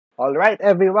Alright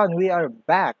everyone, we are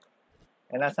back.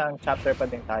 E nasaan chapter pa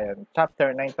din tayo? Chapter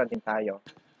 9 pa din tayo.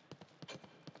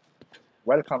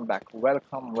 Welcome back.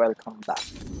 Welcome back.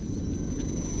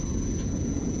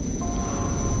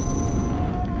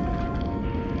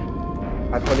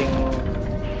 At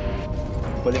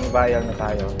huling vial na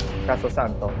tayo. Kaso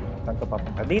saan to? Saan to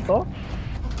papunta? Dito?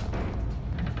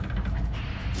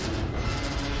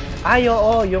 Ay,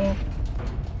 oo, yung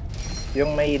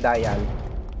may dial.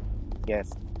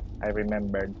 Yes, I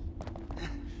remembered.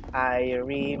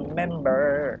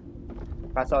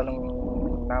 Kaso anong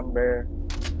number?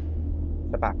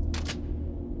 Isa pa.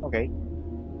 Okay.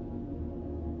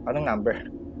 Anong number?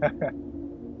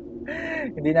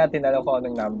 Hindi natin alam kung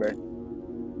anong number.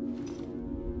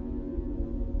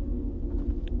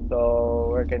 So,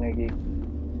 where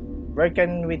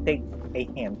can we take a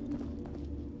hint?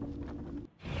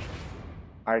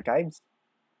 Archives?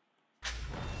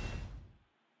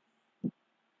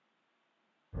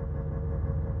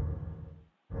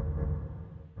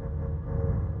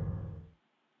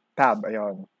 Tab,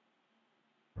 ayon.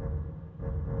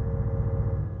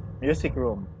 Music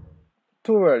room.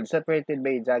 Two worlds separated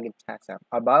by a jagged chasm.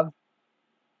 Above?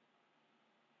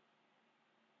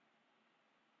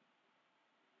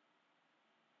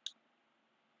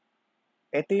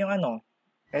 Ito yung ano?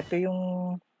 Ito yung...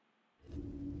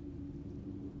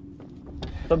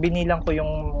 So, binilang ko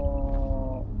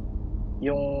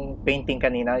yung painting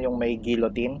kanina, yung may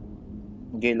guillotine,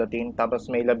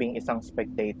 tapos may 11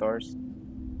 spectators.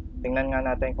 Tingnan nga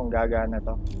natin kung gagana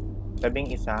to.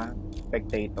 11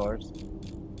 spectators.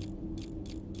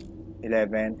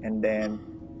 11, and then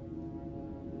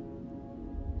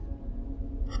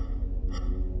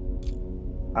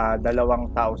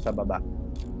dalawang tao sa baba.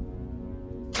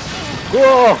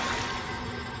 Go!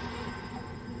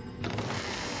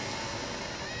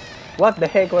 What the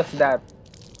heck was that?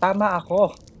 Tama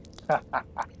ako.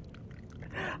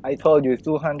 I told you,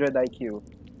 200 IQ.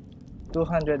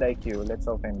 200 IQ. Let's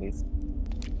open this.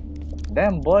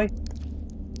 Damn, boy.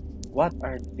 What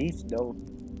are these, though?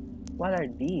 What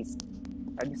are these?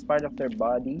 Are these part of their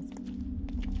bodies?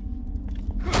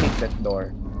 Click that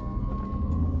door.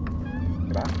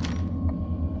 Diba?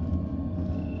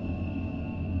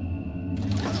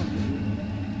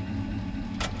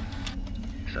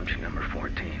 Subject number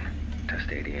 14.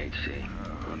 Test 88C.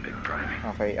 Olympic priming.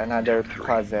 Okay, another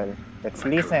puzzle. Let's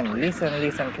listen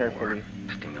carefully.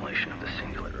 Stimulation of the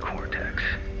cingulate cortex.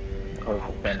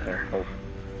 Hope center. Hope.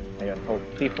 Ayun, hope.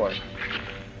 T4.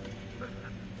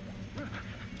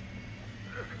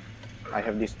 I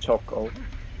have this choco.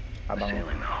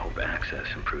 Assailing the hope axis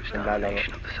improves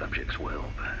domination of the subject's will,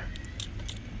 but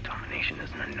domination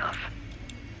isn't enough.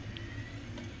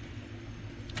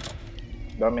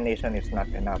 Domination is not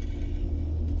enough.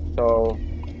 So,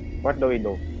 what do we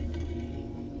do?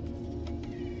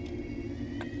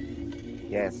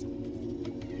 Yes.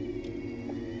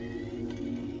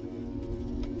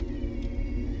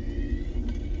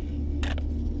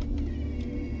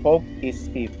 Hope is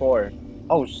T4.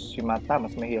 Oh, si Mata,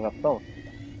 mas mahirap to.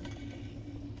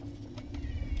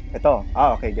 Ito.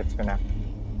 Okay, gets ko na.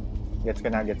 Gets ko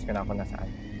na kung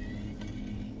nasaan.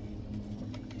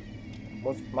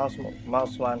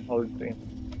 Mouse 1, hold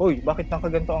 2. Uy, bakit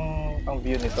nakaganto ang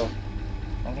view nito?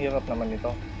 Ang hirap naman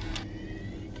nito.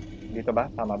 Dito ba?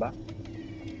 Tama ba?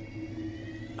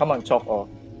 Come on, Choco.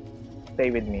 Stay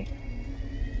with me.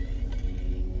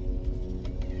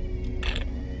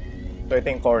 So, ito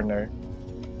yung corner.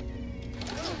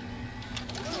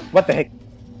 What the heck?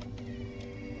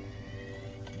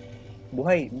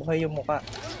 Buhay yung mukha.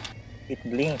 It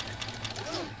blinked.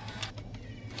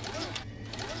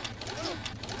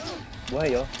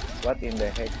 Buhay oh. What in the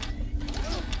heck?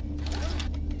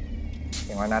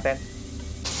 Tingnan natin.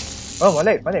 Oh,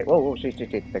 mali. Wow, shit.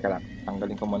 Teka lang.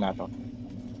 Tanggalin ko muna ito.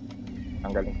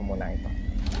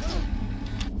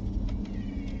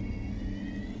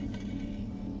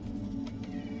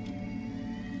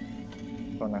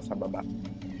 So, nasa baba.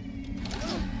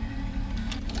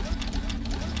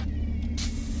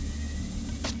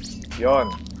 Yon.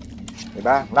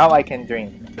 Diba? Now I can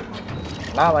drink.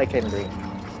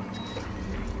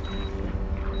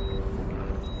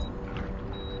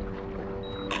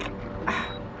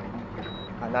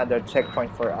 Another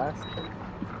checkpoint for us.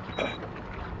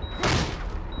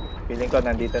 Feeling ko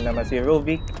nandito naman si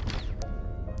Ruvik.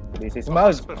 This is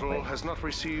Mouse. The hospital has not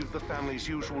received the family's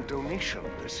usual donation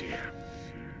this year.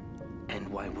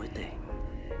 And why would they?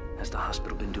 Has the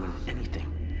hospital been doing anything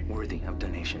worthy of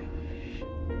donation?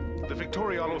 The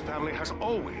Victoriano family has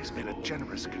always been a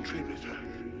generous contributor.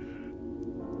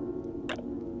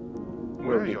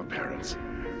 Where are your parents?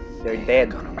 They're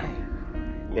dead.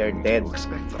 They're dead.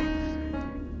 Expect them.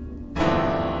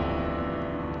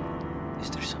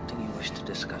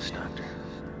 discuss, Doctor?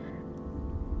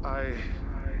 I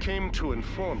came to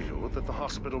inform you that the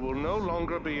hospital will no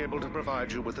longer be able to provide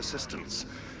you with assistance.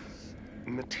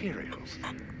 Materials.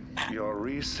 Your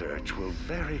research will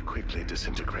very quickly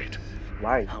disintegrate.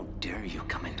 Why? How dare you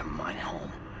come into my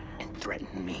home and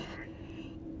threaten me?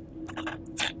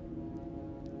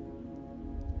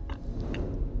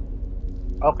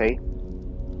 Okay.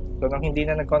 So, nung hindi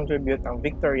na nag-contribute ang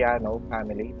Victoriano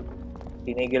family,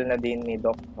 tinigil na din ni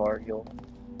Doctor yung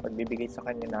pagbibigay sa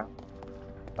kanya na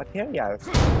materials.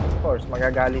 Of course,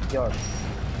 magagalit yon.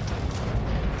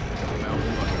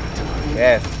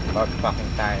 Yes, about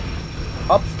fucking time.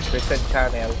 Oops, reset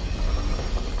channel.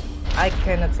 I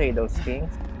cannot say those things.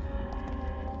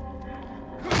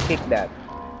 Skip that.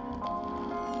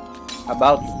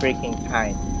 About freaking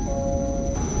time.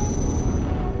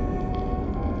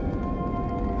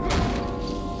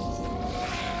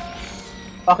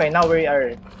 Okay, now we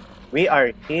are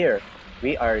here.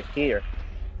 We are here.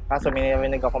 Kaso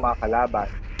minirinig ako mga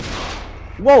kalaban.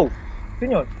 Wow!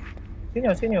 Sino?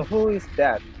 Sino? Who is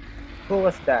that? Who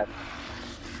was that?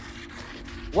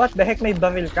 What the heck? May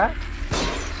baril ka?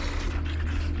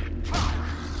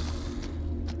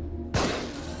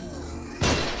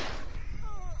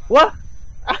 What?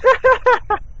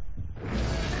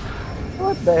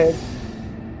 What the heck?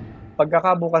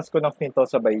 Pagkakabukas ko ng pinto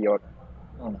sabay yun.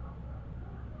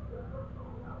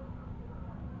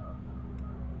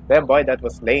 Damn boy, that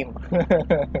was lame.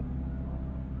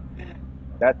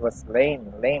 That was lame.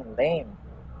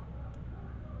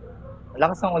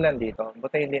 Lakas ng ulan dito.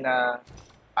 Buti hindi na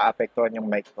aapektuhan yung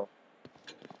mic ko.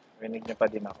 Rinig niyo pa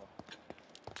din ako.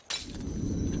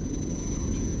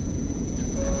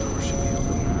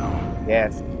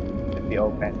 Yes, should be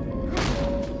open.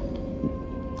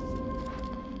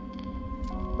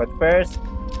 But first,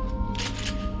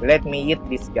 let me eat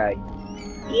this guy.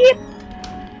 Eat!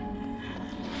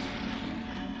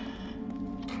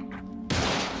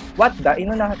 What the?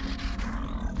 Inunahan.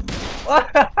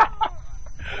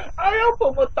 Ayaw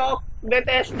pumutok.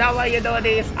 Detest na why you do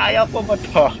this. Ayaw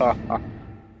pumutok.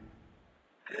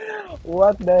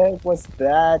 What the heck was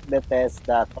that? Detest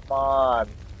na. Come on.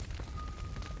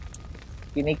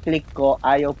 Kiniklik ko.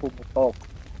 Ayaw pumutok.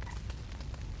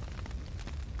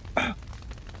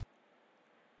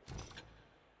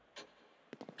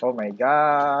 Oh my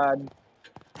God.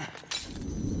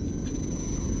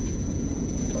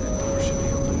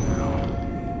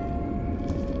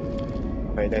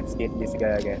 Okay, let's hit this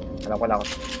guy again. Alam ko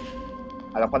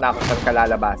na kung saan ka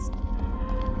lalabas.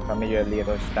 Familiar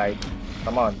little style.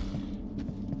 Come on.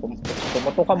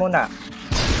 Pumuto ka muna.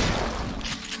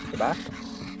 Diba?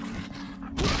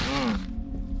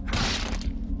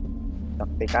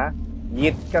 Taktika.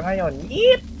 Yeet ka ngayon.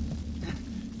 Yeet!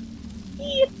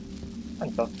 Yeet! Ano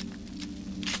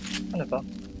to?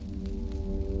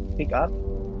 Pick up?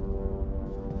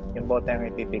 Yung bote ang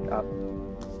ipipick up.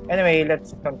 Anyway,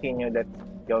 let's continue. Let's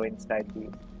go inside the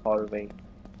hallway.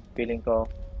 Feeling ko,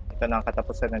 ito na ang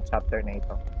katapusan ng chapter na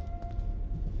ito.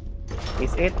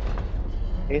 Is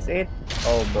it?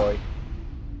 Oh boy.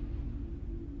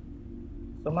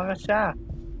 Sumara siya.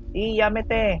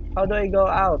 Yamete! How do I go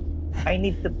out? I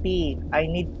need to pee. I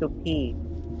need to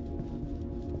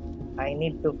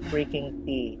freaking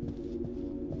pee.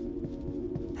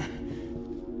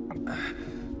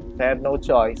 I have no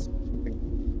choice.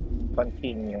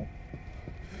 Continue.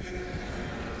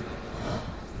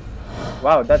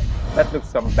 Wow, that looks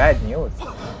some bad news.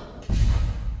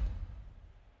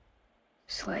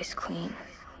 Slice clean,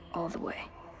 all the way.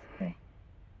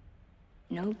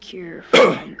 No cure for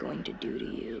what I'm going to do to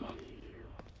you.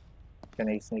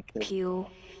 Can I sneak in? Peel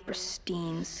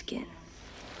pristine skin.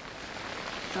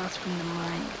 Thoughts from the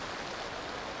mind.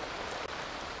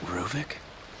 Ruvik?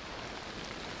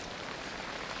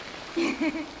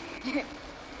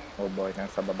 Oh boy,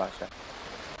 nasa baba siya.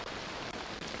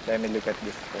 Let me look at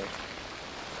this first.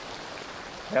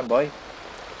 Yeah, boy.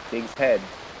 Pig's head.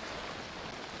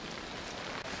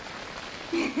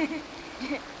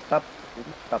 Stop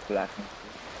laughing.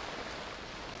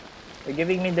 You're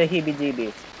giving me the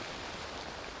heebie-jeebies.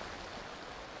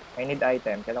 I need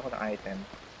item. Kailangan ko ng item.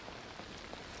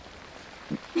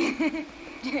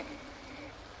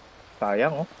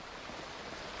 Sayang, oh.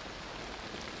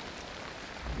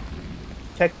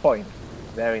 Checkpoint.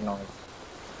 Very nice.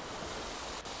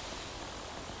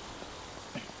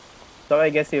 So, I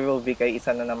guess si Ruvik ay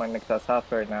isa na namang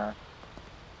nagsasuffer na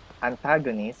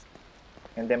antagonist.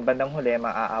 And then, bandang huli,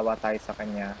 maaawa tayo sa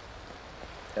kanya.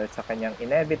 Dahil sa kanyang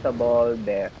inevitable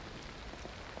death.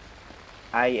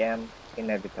 I am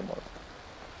inevitable.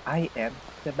 I am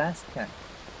Sebastian.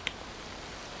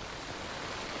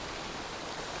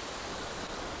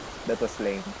 That was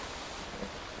lame.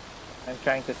 I'm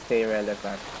trying to stay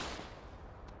relevant.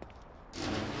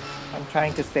 I'm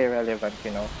trying to stay relevant,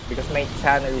 you know, because my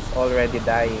channel is already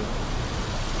dying.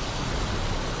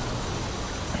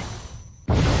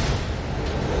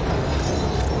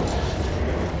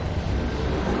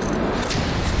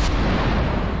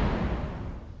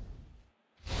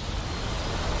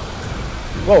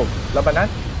 Whoa, labanan?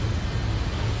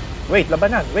 Wait,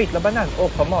 labanan. Wait, labanan. Oh,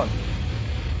 come on.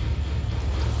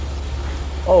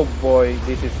 Oh boy,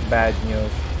 this is bad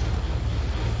news.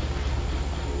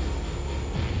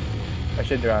 I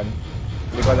should run.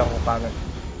 Hindi ko alam kung paano.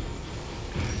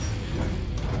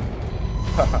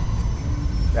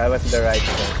 That was the right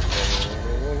thing.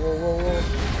 Whoa.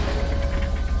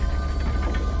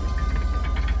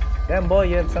 Damn boy,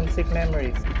 you have some sick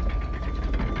memories.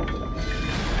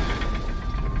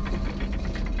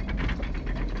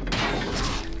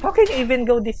 How can you even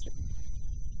go this?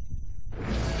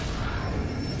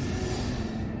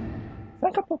 Saan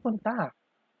ka pupunta?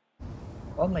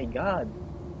 Oh my god.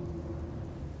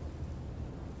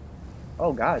 Oh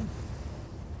god.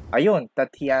 Ayun,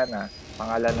 Tatiana.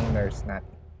 Pangalan ng nurse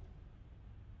natin.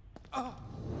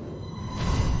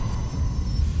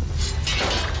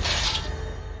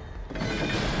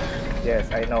 Yes,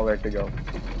 I know where to go.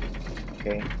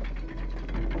 Okay.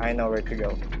 I know where to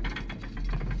go.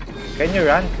 Can you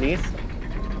run, please?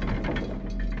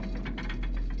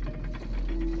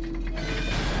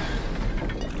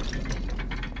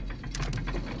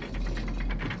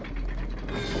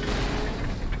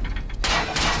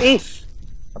 Ish!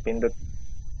 Napindot.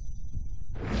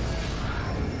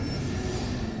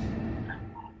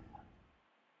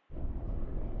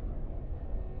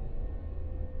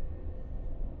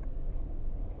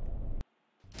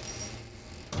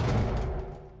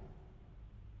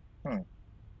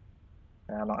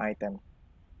 Namang item.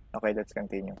 Okay, let's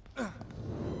continue.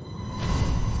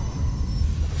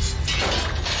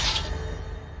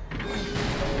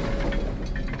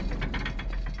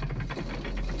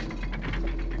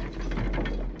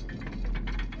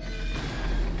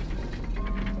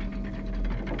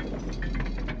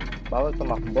 Bawal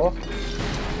tumakbo?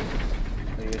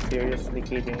 Are you seriously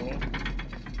kidding me?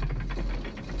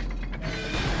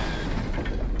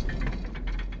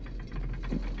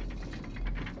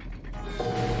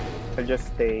 I'll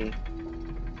just stay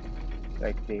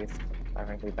like this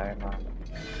para hindi tayo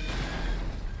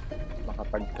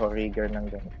makapag-trigger ng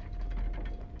ganun.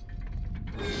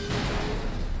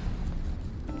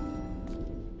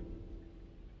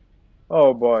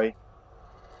 Oh boy.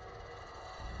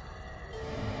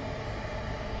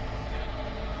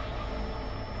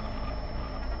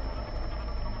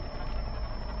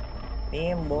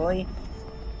 Damn boy.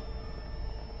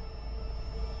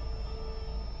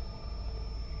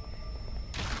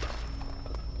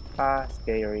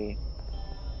 Scary.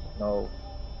 No.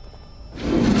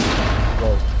 Go.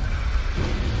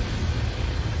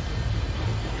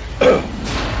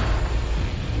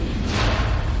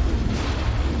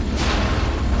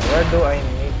 Where do I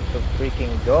need to freaking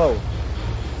go?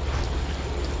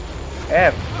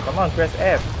 F. Come on, press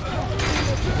F.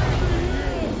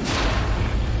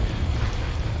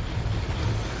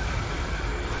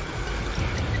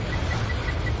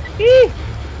 Eee!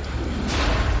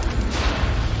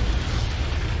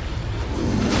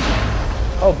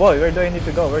 Oh boy, where do I need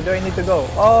to go? Where do I need to go?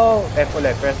 Oh, F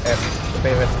ulit. Press F to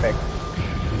pay respect.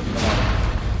 Come on.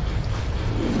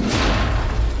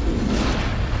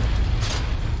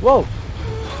 Wow!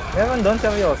 Meron doon,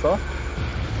 seryoso?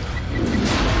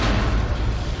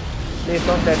 Please,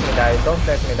 don't let me die. Don't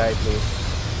let me die, please.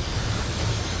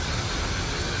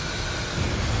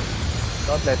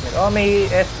 Don't let me... Oh, may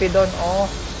SP doon. Oh.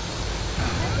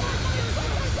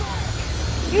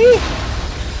 Eee!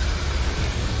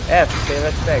 F, pay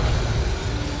respect.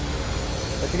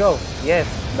 Let's go. Yes,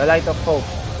 the light of hope.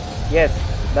 Yes,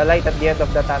 the light at the end of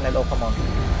the tunnel. Oh, come on.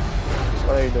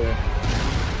 What are you doing?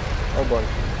 Oh boy.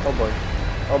 Oh boy.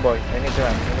 Oh boy. I need to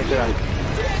run. I need to run.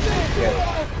 Yes.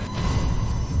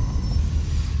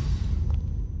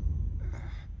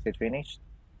 Is it finished?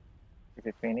 Is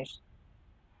it finished?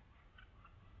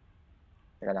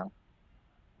 Teka lang.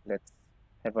 Let's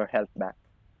have our health back.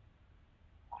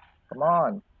 Come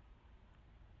on.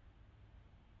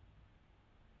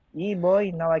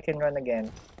 Boy, now I can run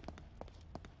again.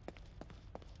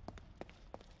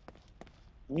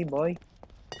 Boy.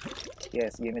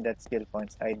 Yes, give me that skill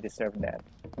points. I deserve that.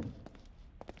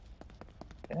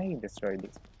 Can I destroy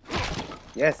this?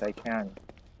 Yes, I can.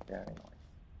 Very nice.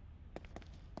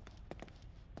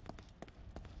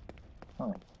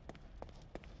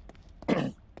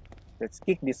 Let's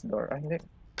kick this door. Ah, hindi.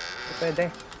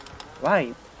 Pwede.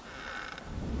 Why?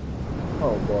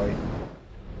 Oh boy.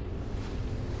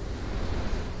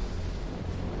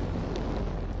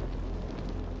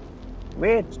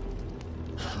 Witch!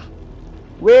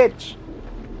 Witch!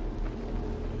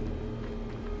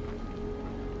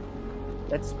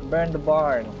 Let's burn the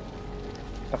barn.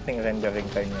 Takting rendering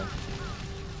time yun.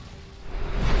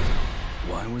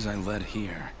 Why was I led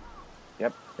here?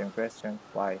 Yep, same question.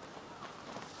 Why?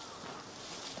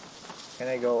 Can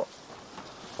I go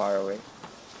far away?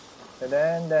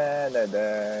 Dan dan dan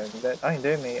dan dan. Ay,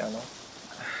 hindi, may ano.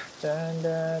 Dan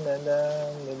dan dan dan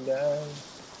dan dan.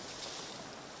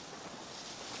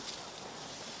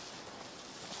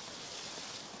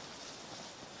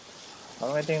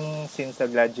 Parang ito yung scene sa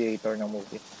Gladiator ng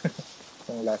movie.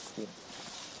 Yung last scene.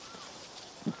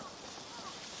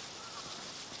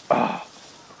 Ah!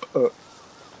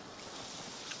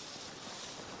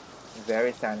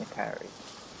 Very sanitary.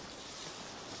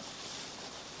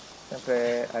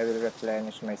 Siyempre, I will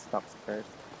replenish my stocks first.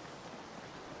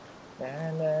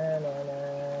 Dan, dan, dan,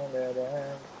 dan, dan,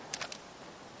 dan.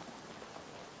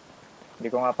 Hindi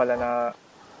ko nga pala na...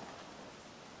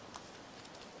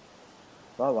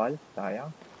 Bawal,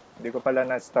 sayang. Hindi ko pala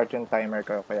na-start yung timer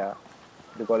ko, kaya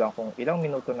hindi ko lang kung ilang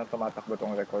minuto na tumatakbo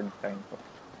tong record time ko.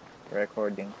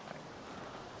 Recording time.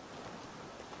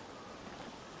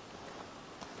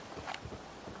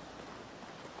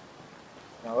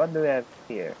 Now, what do we have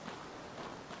here?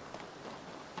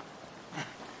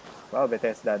 Wow,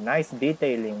 Bethesda. Nice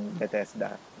detailing,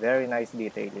 Bethesda. Very nice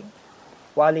detailing.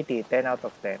 Quality, 10 out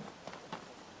of 10.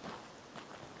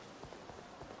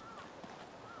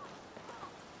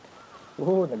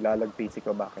 Naglalag PC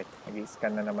ko. Bakit?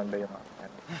 Nag-scan na naman ba yung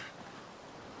ano?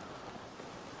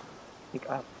 Pick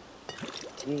up.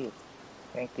 Yes.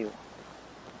 Thank you.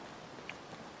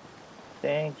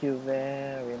 Thank you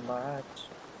very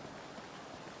much.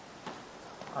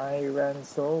 I ran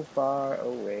so far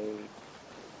away.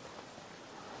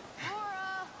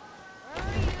 Laura, where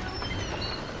are you?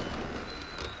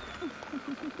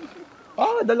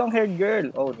 Oh, the long-haired girl.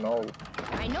 Oh no.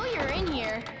 I know you're in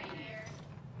here.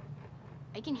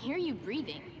 I can hear you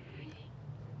breathing.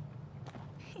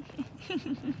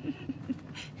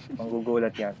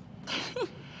 Manggugulat yan.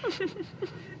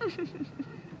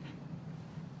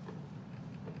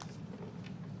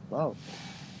 Wow.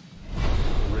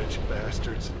 Rich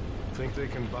bastards think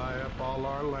they can buy up all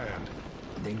our land.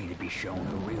 They need to be shown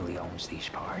who really owns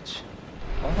these parts.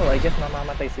 Oh, I guess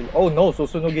mamamatay sila. Oh no,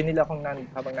 susunugin nila kung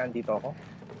habang nandito ako.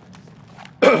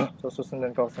 So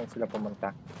susundan ko kung sila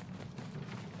pumunta.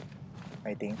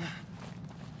 I think.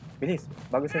 Bilis,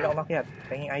 bago sila umakyat.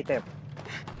 Pahing item.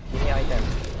 Give me item.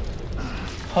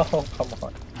 Oh, come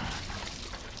on.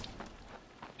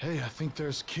 Hey, I think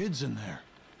there's kids in there.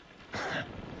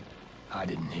 I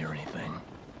didn't hear anything.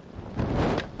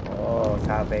 Oh,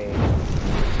 sabi.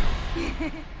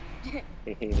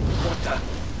 Hihi. What the?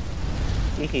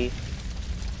 Hihi.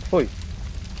 Hoy,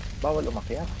 bawal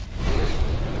umakyat.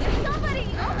 Somebody,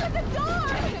 open the door!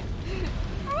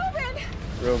 Ruben!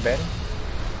 Ruben?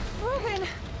 Ruben!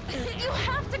 You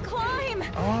have to climb!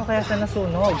 Oh, kaya siya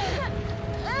nasunog.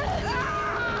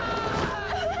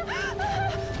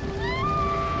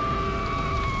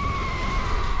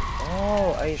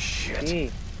 Oh, I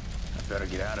see. I better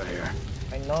get out of here.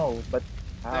 I know, but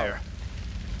how? There.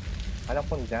 Alam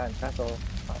ko dyan, kaso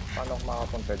paano ako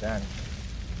makapunta dyan?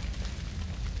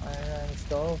 Iron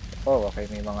stove. Oh, okay,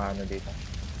 may mga ano dito.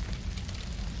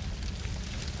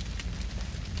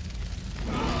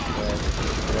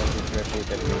 Yes, is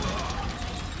repeated.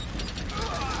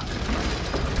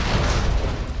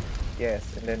 Yes,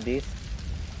 and then this.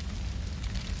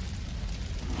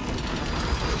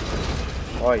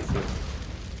 Oh, I see.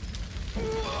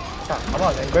 Come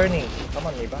on, I'm burning. Come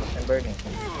on, diba? I'm burning.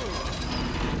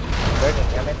 Burning,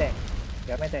 yamete.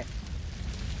 Yamete.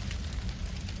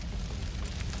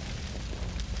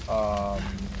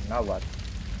 Now what?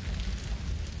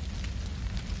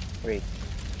 Wait.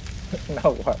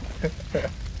 Now what?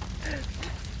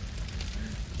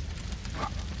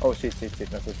 Oh shit,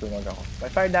 nasusunog ako. My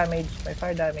fire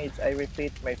damage, I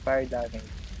repeat, my fire damage.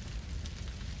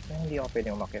 Hindi ako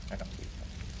pwedeng umakyat na lang dito.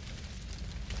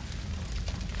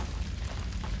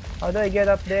 How do I get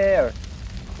up there?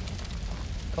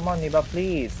 Come on, Niba,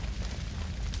 please.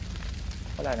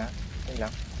 Wala na. Yun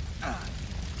lang.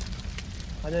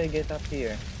 How do I get up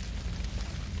here?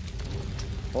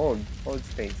 Hold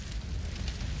space.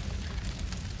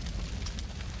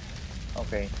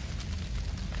 Okay.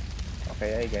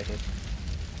 Okay, I get it.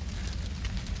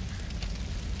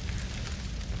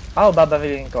 Oh,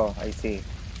 babarilin ko. I see.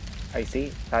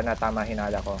 Sana tama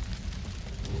hinala ko.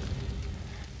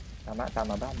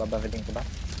 Tama ba? Babarilin ko ba?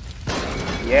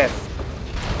 Yes!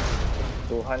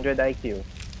 200 IQ.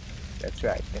 That's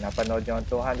right. Pinapanood nyo ang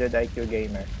 200 IQ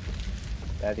gamer.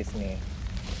 That is me.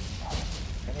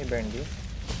 Can I burn this?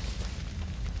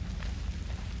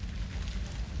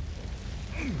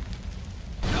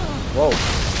 Whoa.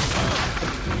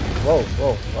 Whoa,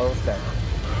 whoa. What was that?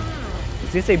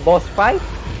 Is this a boss fight?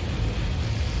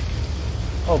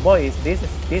 Oh boy, this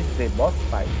is a boss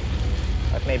fight.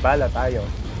 At may bala tayo.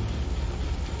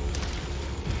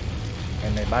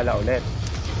 And may bala ulit.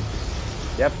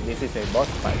 Yep, this is a boss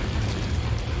fight.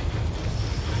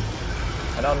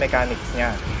 Ano ang mechanics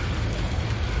niya?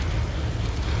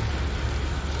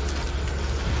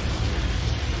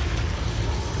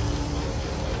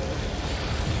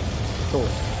 Two.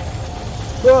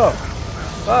 Go!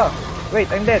 Oh! Wait,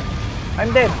 I'm dead!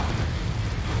 I'm dead!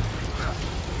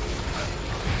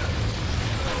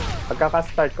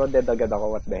 Pagkaka-start ko, dead agad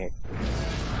ako. What the heck?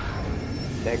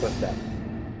 The heck was that?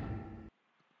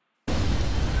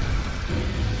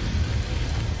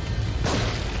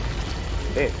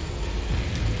 Dead.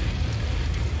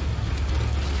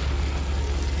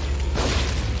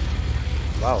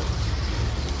 Wow.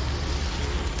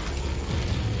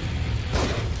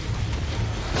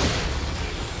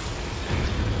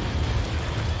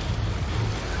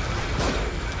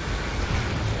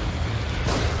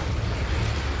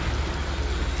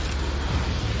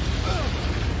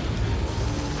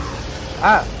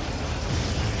 Ah!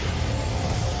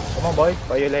 Come on, boy.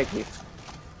 Why you like this?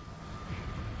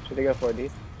 Should I go for this?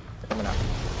 Ito mo na.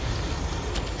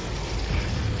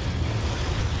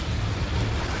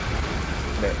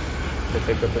 Hindi.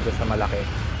 Sasave ko ito sa malaki.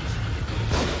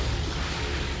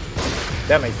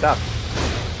 Damn, I suck.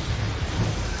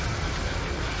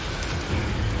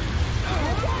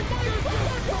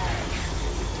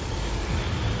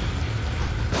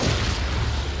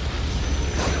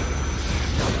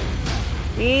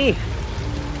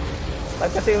 Ba't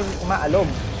kasi umaalog?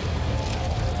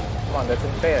 Come on, that's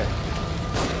unfair.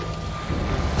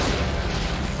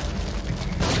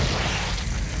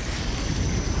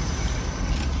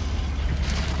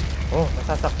 Oh,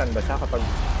 nasasaktan ba siya kapag...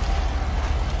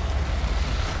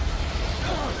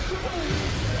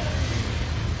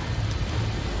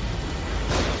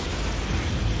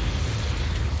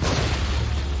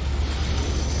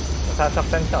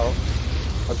 Nasasaktan siya, oh.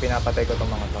 Pag pinapatay ko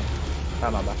itong mga to.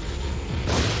 Tama ba?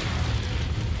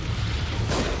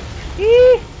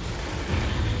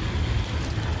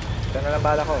 Ito na lang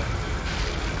bala ko.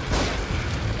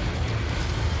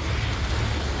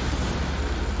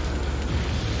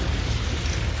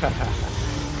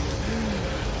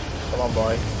 Come on,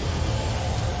 boy.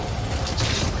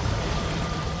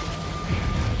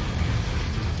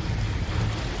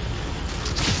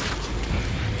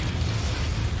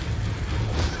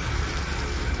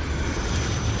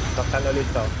 Saktan ulit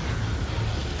to.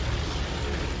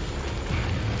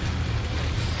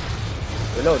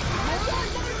 Reload.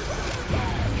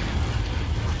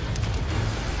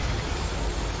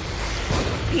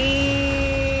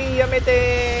 Yamete!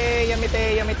 Yamete!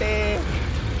 Yamete!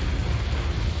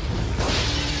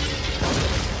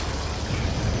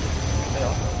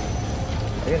 Ayun,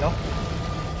 ayun, oh.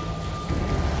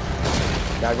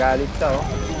 Gagalit siya, oh.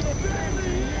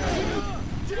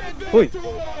 Uy!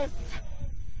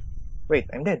 Wait,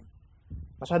 I'm dead.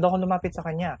 Masyado akong lumapit sa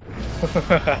kanya.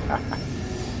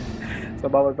 So,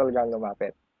 bawal talaga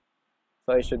lumapit.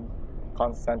 So, I should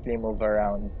constantly move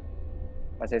around.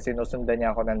 Kasi sinusundan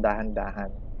niya ako ng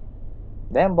dahan-dahan.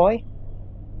 Damn, boy!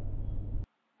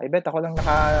 I bet ako lang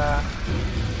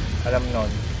alam nun.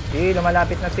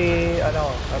 Lumalapit na si,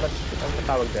 ano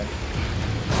tawag dyan?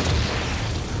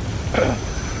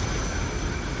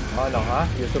 Oh, no, ha?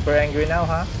 You super angry now,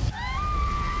 ha?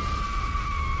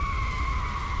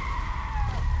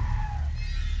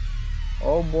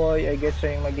 Oh boy, I guess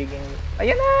siya yung magiging...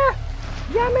 Ayan na!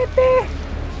 Yamete!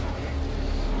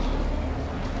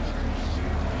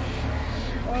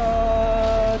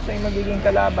 Siya yung magiging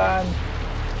kalaban.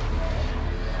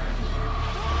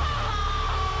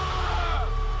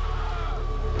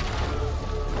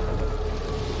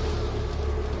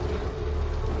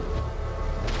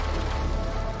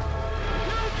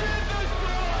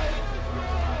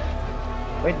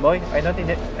 Wait, boy, I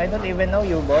don't even know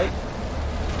you, boy.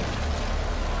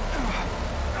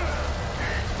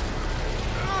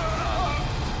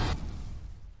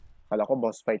 Kala ko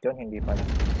boss fight yun, hindi pala.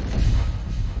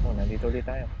 Oh, nandito ulit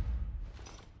tayo.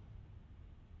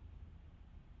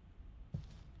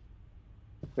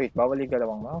 Wait, bawal yung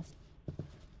galawang mouse?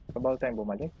 So, bawal tayong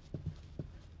bumalik?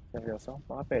 Seryoso?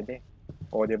 Baka pwede.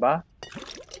 O, diba?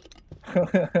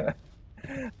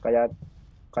 Kaya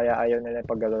ayaw nila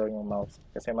paggalaw yung mouse.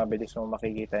 Kasi mabilis mo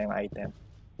makikita yung item.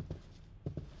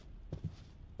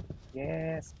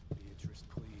 Yes. Beatrice,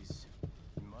 please.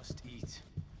 You must eat.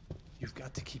 You've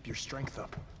got to keep your strength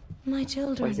up. My Why is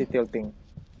children. it tilting?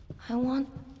 I want.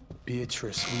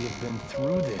 Beatrice, we have been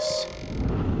through this.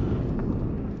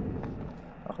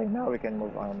 Okay, now we can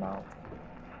move our mouth.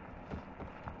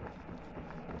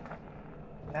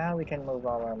 Now we can move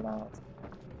our mouth.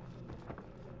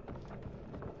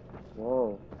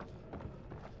 Whoa.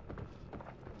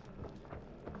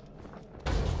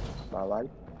 Bawal.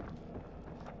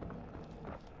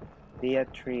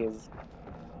 Beatrice.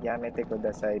 Yamete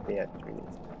kudasai,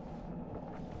 Beatrice.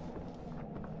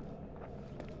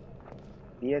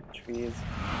 Beatrice.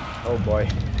 Oh boy.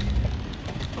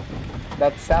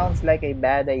 That sounds like a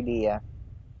bad idea.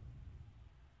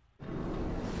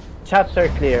 Chapter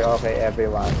clear. Okay,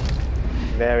 everyone.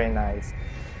 Very nice.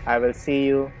 I will see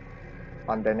you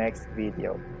on the next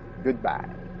video. Goodbye.